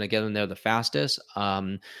client, what's going to get them there the fastest.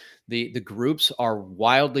 The groups are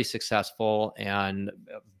wildly successful and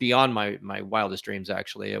beyond my wildest dreams,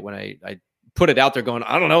 actually. When I put it out there going,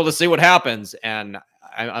 I don't know, let's see what happens. And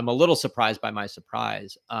I'm a little surprised by my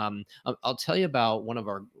surprise. I'll tell you about one of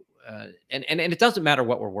our and it doesn't matter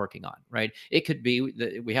what we're working on, right? It could be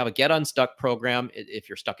we have a get unstuck program. If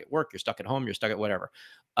you're stuck at work, you're stuck at home, you're stuck at whatever.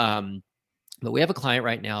 But we have a client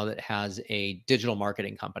right now that has a digital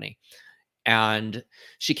marketing company, and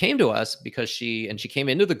she came to us because she came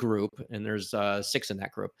into the group, and there's 6 in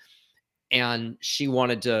that group, and she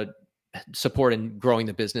wanted to support in growing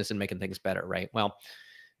the business and making things better, right? Well,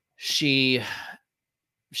 she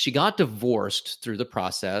she got divorced through the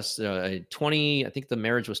process. 20, I think the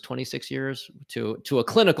marriage was 26 years to a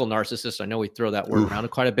clinical narcissist. I know we throw that word around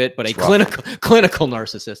quite a bit, but a clinical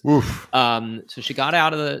narcissist. So she got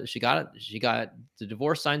out of she got the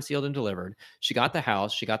divorce signed, sealed, and delivered. She got the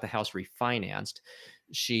house. She got the house refinanced.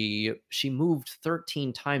 She moved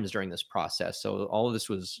 13 times during this process. So all of this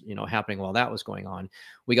was, happening while that was going on.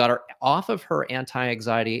 We got her off of her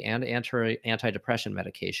anti-anxiety and antidepressant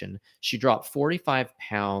medication. She dropped 45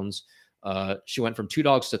 pounds. She went from 2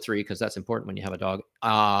 dogs to 3, because that's important when you have a dog.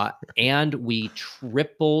 And we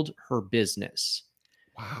tripled her business.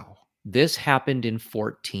 Wow. This happened in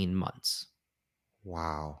 14 months.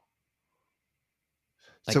 Wow.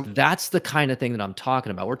 So that's the kind of thing that I'm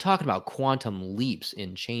talking about. We're talking about quantum leaps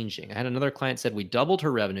in changing. I had another client said we doubled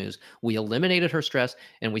her revenues, we eliminated her stress,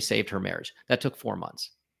 and we saved her marriage. That took 4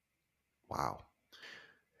 months. Wow.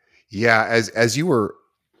 Yeah, as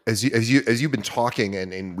you've been talking,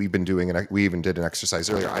 and we've been doing, and we even did an exercise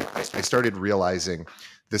earlier, I started realizing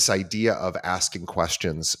this idea of asking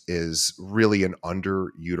questions is really an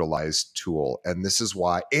underutilized tool. And this is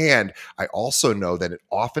why, and I also know that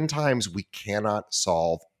oftentimes we cannot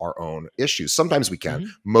solve our own issues. Sometimes we can,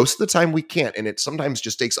 most of the time we can't. And it sometimes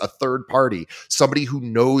just takes a third party, somebody who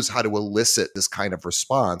knows how to elicit this kind of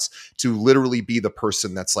response, to literally be the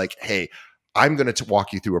person that's like, hey, I'm going to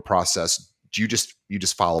walk you through a process. You just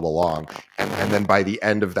follow along, and then by the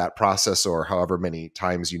end of that process, or however many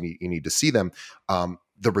times you need to see them,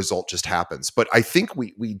 the result just happens. But I think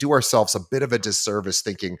we do ourselves a bit of a disservice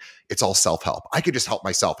thinking it's all self-help. I could just help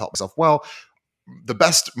myself. Well,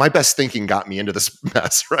 my best thinking got me into this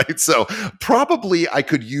mess, right? So probably I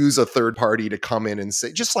could use a third party to come in and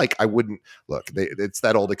say, just like I wouldn't look. It's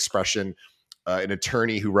that old expression. An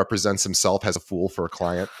attorney who represents himself has a fool for a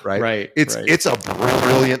client, right? Right. It's a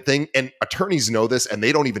brilliant thing. And attorneys know this, and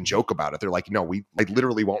they don't even joke about it. They're like, no, I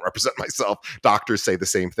literally won't represent myself. Doctors say the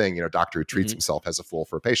same thing. Doctor who treats himself as a fool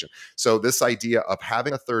for a patient. So this idea of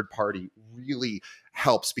having a third party really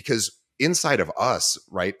helps, because inside of us,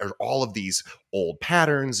 right, are all of these old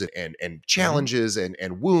patterns and challenges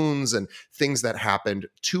and wounds and things that happened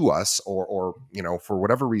to us, or for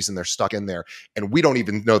whatever reason they're stuck in there, and we don't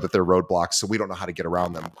even know that they're roadblocks, so we don't know how to get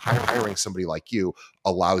around them. Hiring somebody like you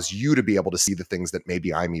allows you to be able to see the things that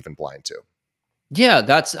maybe I'm even blind to. Yeah,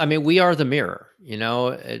 we are the mirror,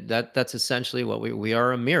 that's essentially what we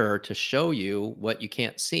are, a mirror to show you what you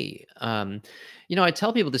can't see. I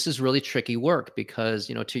tell people this is really tricky work, because,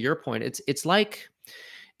 to your point, it's like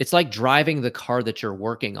driving the car that you're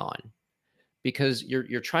working on, because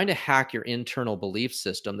you're trying to hack your internal belief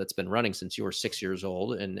system that's been running since you were 6 years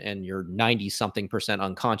old, and you're 90-something%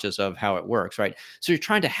 unconscious of how it works, right? So you're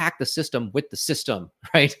trying to hack the system with the system,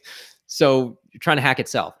 right? So you're trying to hack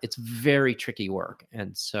itself. It's very tricky work.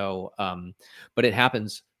 And so, but it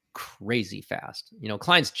happens crazy fast.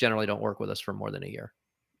 Clients generally don't work with us for more than a year.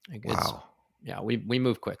 Wow. Yeah, we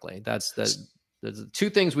move quickly. That's the 2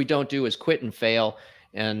 things we don't do is quit and fail.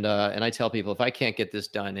 And I tell people, if I can't get this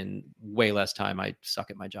done in way less time, I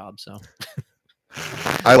suck at my job. So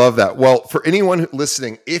I love that. Well, for anyone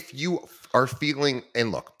listening, if you are feeling,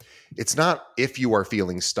 and look, it's not if you are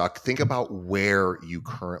feeling stuck, think about where you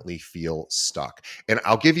currently feel stuck. And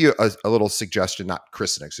I'll give you a little suggestion, not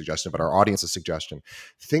Chris a suggestion, but our audience a suggestion.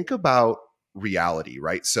 Think about reality,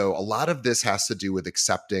 right? So a lot of this has to do with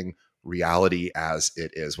accepting reality as it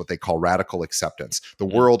is, what they call radical acceptance. The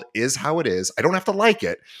world is how it is. I don't have to like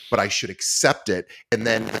it, but I should accept it. And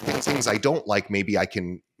then the things I don't like, maybe I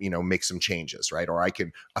can, make some changes, right? Or I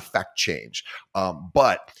can affect change.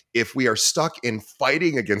 But if we are stuck in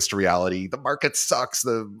fighting against reality, the market sucks,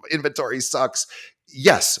 the inventory sucks.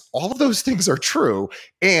 Yes, all of those things are true.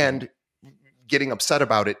 And getting upset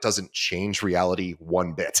about it doesn't change reality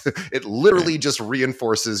one bit. It literally just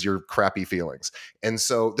reinforces your crappy feelings. And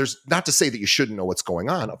so there's not to say that you shouldn't know what's going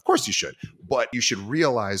on. Of course you should, but you should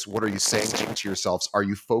realize, what are you saying to yourselves? Are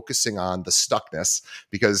you focusing on the stuckness?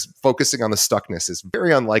 Because focusing on the stuckness is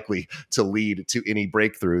very unlikely to lead to any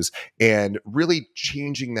breakthroughs, and really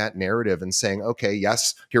changing that narrative and saying, okay,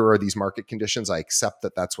 yes, here are these market conditions. I accept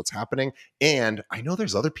that that's what's happening. And I know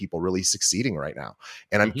there's other people really succeeding right now.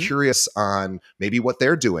 And I'm curious on maybe what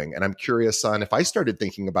they're doing. And I'm curious on, if I started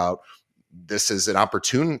thinking about this is an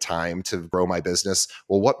opportune time to grow my business,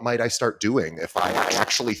 well, what might I start doing if I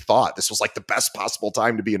actually thought this was like the best possible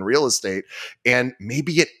time to be in real estate? And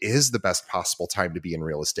maybe it is the best possible time to be in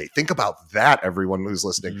real estate. Think about that, everyone who's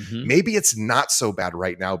listening. Maybe it's not so bad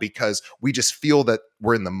right now because we just feel that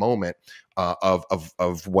we're in the moment.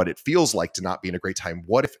 of what it feels like to not be in a great time.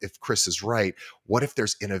 What if Chris is right? What if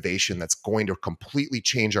there's innovation that's going to completely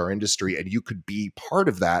change our industry, and you could be part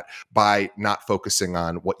of that by not focusing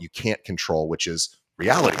on what you can't control, which is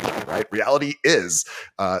reality, right? Reality is.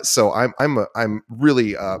 So I'm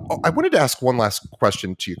really. I wanted to ask one last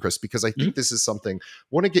question to you, Chris, because I think this is something. I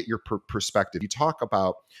want to get your perspective. You talk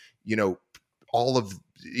about, all of,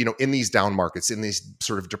 in these down markets, in these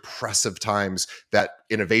sort of depressive times, that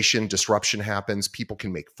innovation, disruption happens, people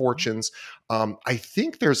can make fortunes. I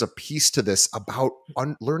think there's a piece to this about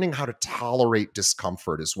learning how to tolerate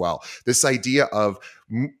discomfort as well. This idea of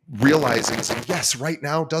realizing, yes, right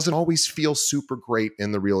now doesn't always feel super great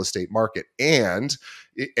in the real estate market. And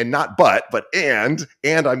not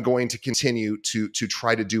and I'm going to continue to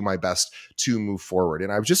try to do my best to move forward.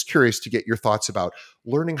 And I was just curious to get your thoughts about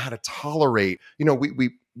learning how to tolerate.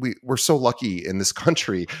 We're so lucky in this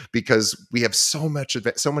country because we have so much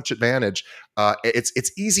advantage.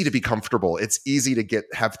 It's easy to be comfortable. It's easy to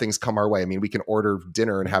have things come our way. I mean, we can order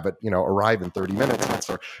dinner and have it arrive in 30 minutes,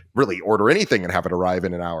 or really order anything and have it arrive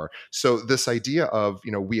in an hour. So this idea of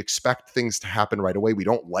we expect things to happen right away. We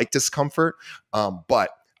don't like discomfort,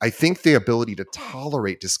 but I think the ability to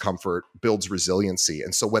tolerate discomfort builds resiliency.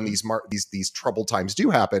 And so when these troubled times do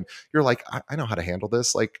happen, you're like, I know how to handle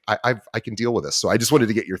this. Like I can deal with this. So I just wanted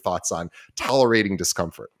to get your thoughts on tolerating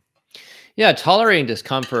discomfort. Yeah, tolerating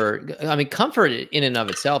discomfort. I mean, comfort in and of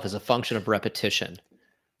itself is a function of repetition.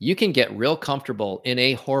 You can get real comfortable in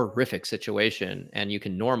a horrific situation and you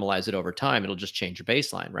can normalize it over time. It'll just change your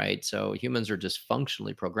baseline, right? So humans are just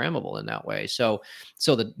functionally programmable in that way. So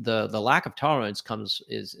the lack of tolerance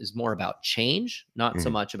is more about change, not so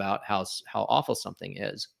much about how awful something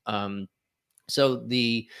is. I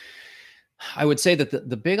would say that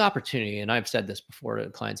the big opportunity, and I've said this before to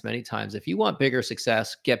clients many times, if you want bigger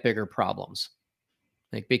success, get bigger problems.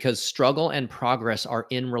 Because struggle and progress are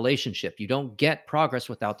in relationship. You don't get progress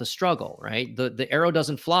without the struggle, right? The arrow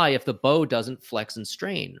doesn't fly if the bow doesn't flex and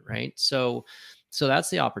strain, right? So that's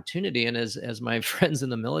the opportunity. And as my friends in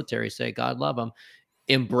the military say, God love them,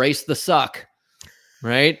 embrace the suck,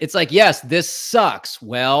 right? It's like, yes, this sucks.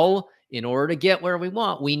 Well, in order to get where we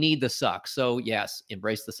want, we need the suck. So yes,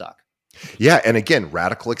 embrace the suck. Yeah, and again,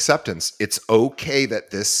 radical acceptance. It's okay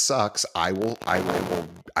that this sucks. I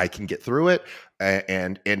can get through it.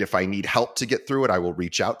 And if I need help to get through it, I will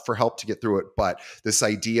reach out for help to get through it. But this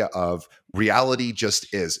idea of reality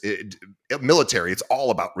just is military. It's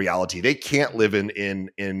all about reality. They can't live in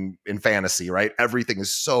fantasy, right? Everything is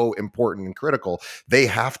so important and critical. They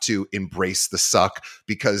have to embrace the suck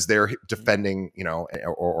because they're defending,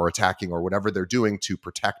 or attacking or whatever they're doing to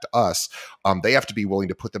protect us. They have to be willing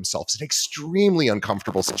to put themselves in extremely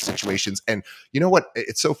uncomfortable situations. And you know what?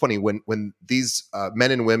 It's so funny when these men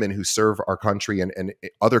and women who serve our country and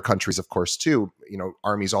other countries, of course, too,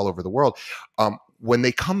 armies all over the world, when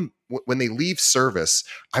they leave service,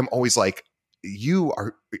 I'm always like,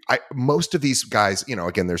 most of these guys,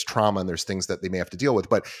 again, there's trauma and there's things that they may have to deal with,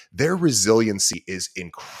 but their resiliency is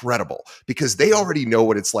incredible because they already know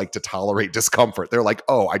what it's like to tolerate discomfort. They're like,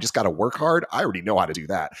 oh, I just got to work hard. I already know how to do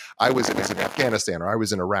that. I was in Afghanistan, or I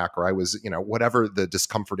was in Iraq, or I was, whatever the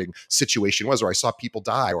discomforting situation was, or I saw people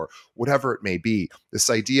die, or whatever it may be.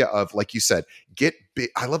 This idea of, like you said,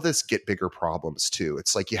 I love this, get bigger problems too.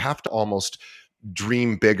 It's like you have to almost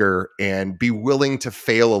dream bigger and be willing to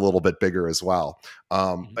fail a little bit bigger as well.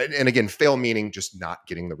 And again, fail meaning just not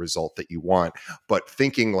getting the result that you want, but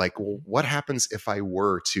thinking like, well, what happens if I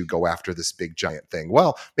were to go after this big giant thing?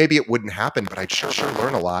 Well, maybe it wouldn't happen, but I'd sure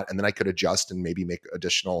learn a lot, and then I could adjust and maybe make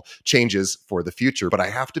additional changes for the future. But I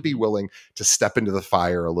have to be willing to step into the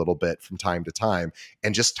fire a little bit from time to time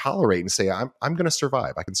and just tolerate and say, I'm going to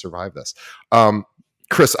survive. I can survive this.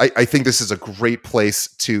 Chris, I think this is a great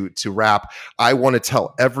place to wrap. I want to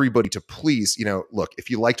tell everybody to please, look, if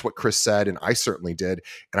you liked what Chris said, and I certainly did,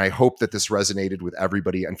 and I hope that this resonated with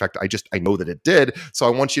everybody. In fact, I know that it did. So I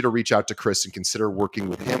want you to reach out to Chris and consider working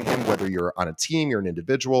with him, whether you're on a team, you're an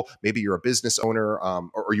individual, maybe you're a business owner,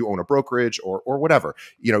 or you own a brokerage or whatever.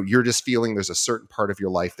 You're just feeling there's a certain part of your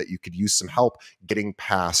life that you could use some help getting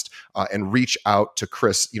past, and reach out to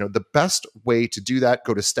Chris. The best way to do that,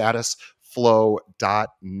 go to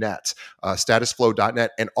statusflow.net,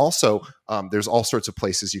 statusflow.net. And also, there's all sorts of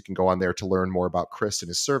places you can go on there to learn more about Chris and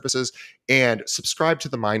his services, and subscribe to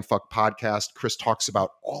the Mindfuck podcast. Chris talks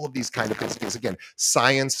about all of these kind of things. Again,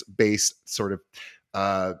 science-based sort of,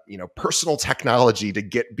 personal technology to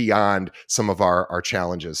get beyond some of our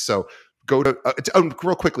challenges. So go to,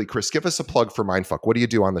 real quickly, Chris, give us a plug for Mindfuck. What do you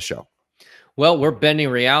do on the show? Well, we're bending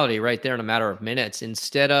reality right there in a matter of minutes.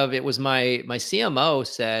 Instead of, it was my CMO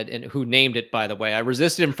said, and who named it, by the way. I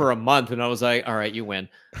resisted him for a month, and I was like, "All right, you win."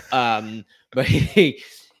 But he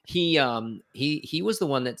was the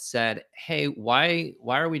one that said, "Hey, why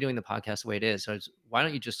are we doing the podcast the way it is? So why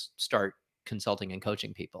don't you just start consulting and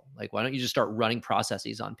coaching people? Like, why don't you just start running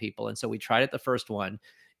processes on people?" And so we tried it the first one.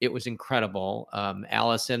 It was incredible.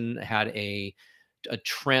 Allison had a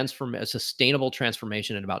sustainable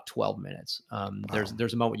transformation in about 12 minutes. Wow.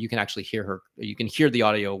 There's a moment you can actually hear her, you can hear the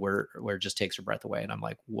audio where it just takes her breath away. And I'm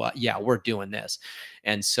like, what? Yeah, we're doing this.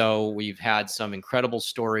 And so we've had some incredible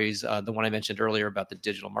stories. The one I mentioned earlier about the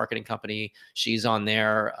digital marketing company, she's on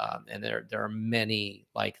there. And there are many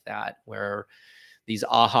like that, where these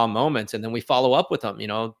aha moments, and then we follow up with them,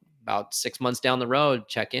 about 6 months down the road,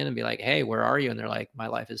 check in and be like, "Hey, where are you?" And they're like, "My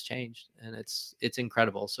life has changed." And it's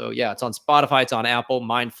incredible. So yeah, it's on Spotify, it's on Apple.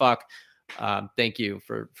 Mindfuck. Thank you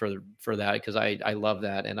for that, because I love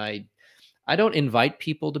that. And I don't invite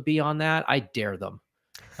people to be on that. I dare them.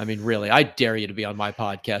 I mean, really, I dare you to be on my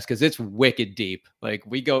podcast, because it's wicked deep. Like,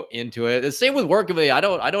 we go into it. The same with work with me. I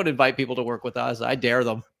don't invite people to work with us. I dare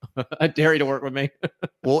them. I dare you to work with me.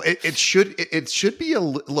 Well, it should be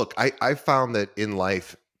look. I found that in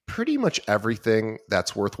life, pretty much everything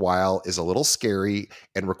that's worthwhile is a little scary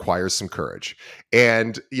and requires some courage.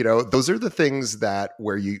 And those are the things that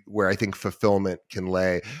where I think fulfillment can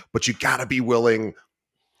lay. But you got to be willing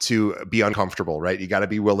to be uncomfortable, right? You got to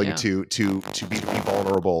be willing Yeah. to be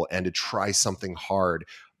vulnerable and to try something hard,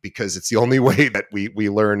 because it's the only way that we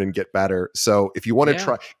learn and get better. So if you want to Yeah.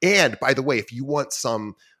 try, and by the way, if you want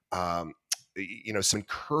some some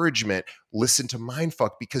encouragement, listen to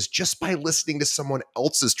Mindfuck, because just by listening to someone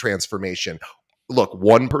else's transformation, look,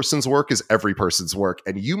 one person's work is every person's work,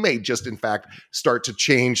 and you may just in fact start to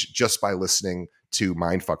change just by listening to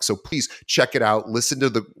Mindfuck. So please check it out. Listen to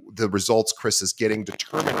the results Chris is getting.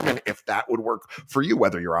 Determine if that would work for you,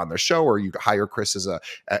 whether you're on the show or you hire Chris as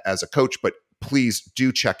a coach. But please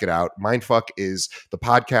do check it out. Mindfuck is the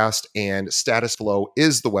podcast, and Status Flow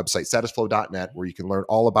is the website, statusflow.net, where you can learn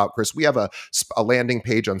all about Chris. We have a landing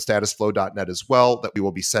page on statusflow.net as well that we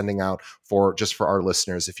will be sending out for our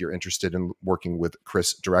listeners if you're interested in working with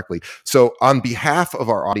Chris directly. So on behalf of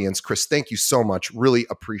our audience, Chris, thank you so much. Really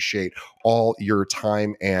appreciate all your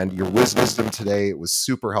time and your wisdom today. It was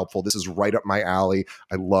super helpful. This is right up my alley.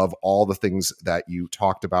 I love all the things that you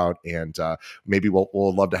talked about, and maybe we'll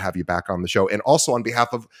love to have you back on the show. And also, on behalf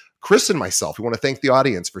of Chris and myself, we want to thank the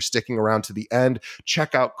audience for sticking around to the end.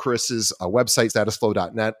 Check out Chris's website,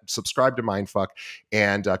 statusflow.net. Subscribe to Mindfuck.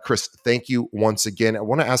 And Chris, thank you once again. I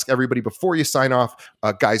want to ask everybody before you sign off,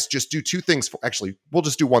 guys, just do two things. Actually, we'll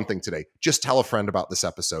just do one thing today. Just tell a friend about this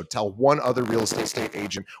episode. Tell one other real estate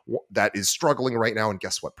agent that is struggling right now. And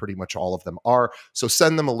guess what? Pretty much all of them are. So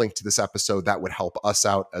send them a link to this episode. That would help us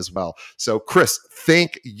out as well. So Chris,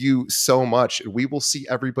 thank you so much. We will see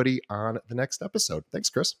everybody on the next episode.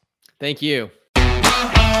 Thanks, Chris. Thank you.